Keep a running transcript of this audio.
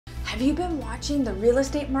Have you been watching the real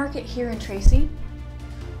estate market here in Tracy?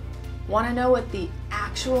 Want to know what the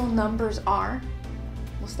actual numbers are?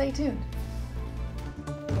 Well, stay tuned.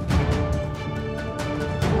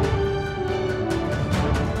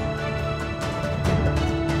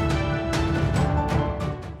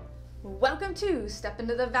 Welcome to Step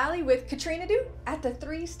Into the Valley with Katrina at the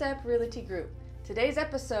 3-Step Realty Group. Today's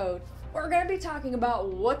episode, we're going to be talking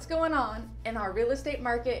about what's going on in our real estate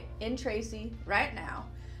market in Tracy right now.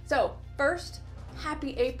 So first,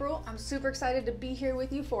 happy April. I'm super excited to be here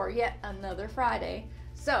with you for yet another Friday.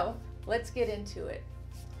 So let's get into it.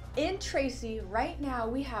 In Tracy right now,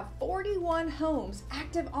 we have 41 homes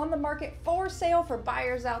active on the market for sale for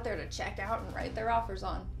buyers out there to check out and write their offers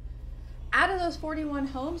on. Out of those 41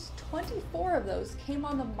 homes, 24 of those came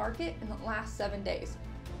on the market in the last 7 days.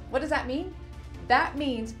 What does that mean? That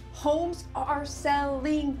means homes are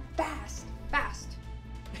selling fast.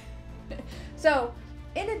 So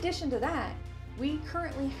in addition to that, we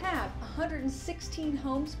currently have 116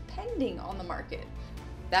 homes pending on the market.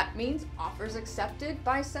 That means offers accepted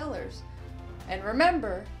by sellers. And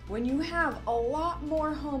remember, when you have a lot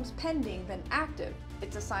more homes pending than active,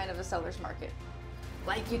 it's a sign of a seller's market.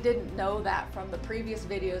 Like you didn't know that from the previous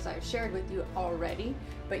videos I've shared with you already,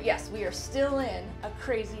 but yes, we are still in a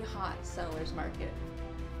crazy hot seller's market.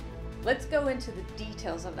 Let's go into the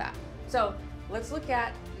details of that. So let's look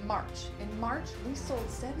at March. In March, we sold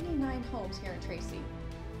 79 homes here in Tracy.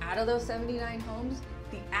 Out of those 79 homes,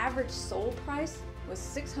 the average sold price was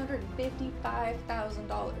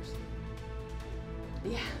 $655,000.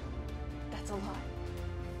 Yeah, that's a lot.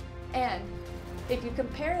 And if you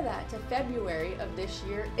compare that to February of this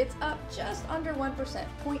year, it's up just under 1%,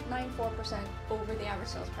 0.94% over the average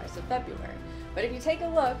sales price of February. But if you take a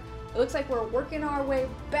look, it looks like we're working our way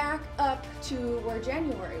back up to where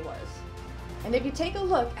January was. And if you take a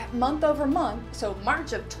look at month over month, so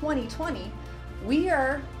March of 2020, we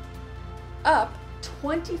are up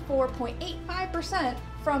 24.85%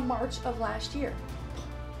 from March of last year.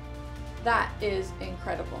 That is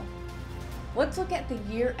incredible. Let's look at the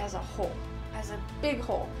year as a whole, as a big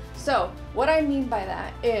whole. So what I mean by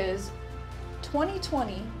that is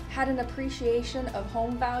 2020 had an appreciation of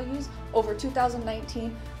home values over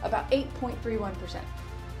 2019 about 8.31%.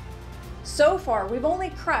 So far, we've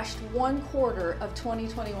only crushed 1/4 of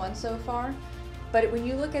 2021 so far, but when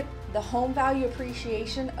you look at the home value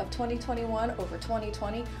appreciation of 2021 over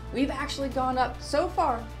 2020, we've actually gone up so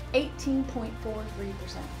far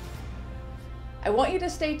 18.43%. I want you to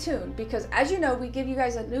stay tuned because, as you know, we give you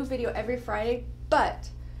guys a new video every Friday, but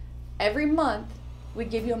every month we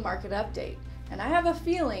give you a market update. And I have a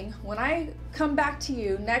feeling when I come back to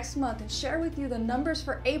you next month and share with you the numbers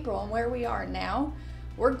for April and where we are now,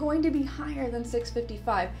 we're going to be higher than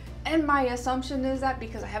 655. And my assumption is that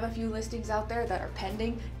because I have a few listings out there that are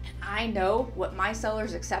pending and I know what my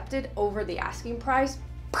sellers accepted over the asking price,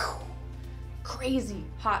 crazy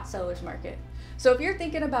hot seller's market. So if you're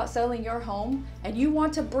thinking about selling your home and you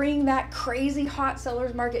want to bring that crazy hot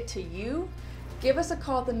seller's market to you, give us a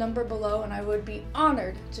call at the number below and I would be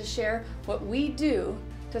honored to share what we do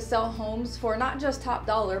to sell homes for not just top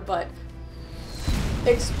dollar, but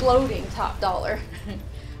exploding top dollar.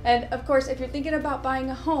 And of course, if you're thinking about buying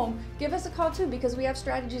a home, give us a call too, because we have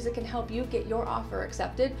strategies that can help you get your offer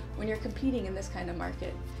accepted when you're competing in this kind of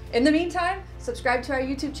market. In the meantime, subscribe to our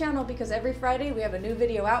YouTube channel because every Friday we have a new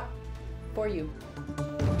video out for you.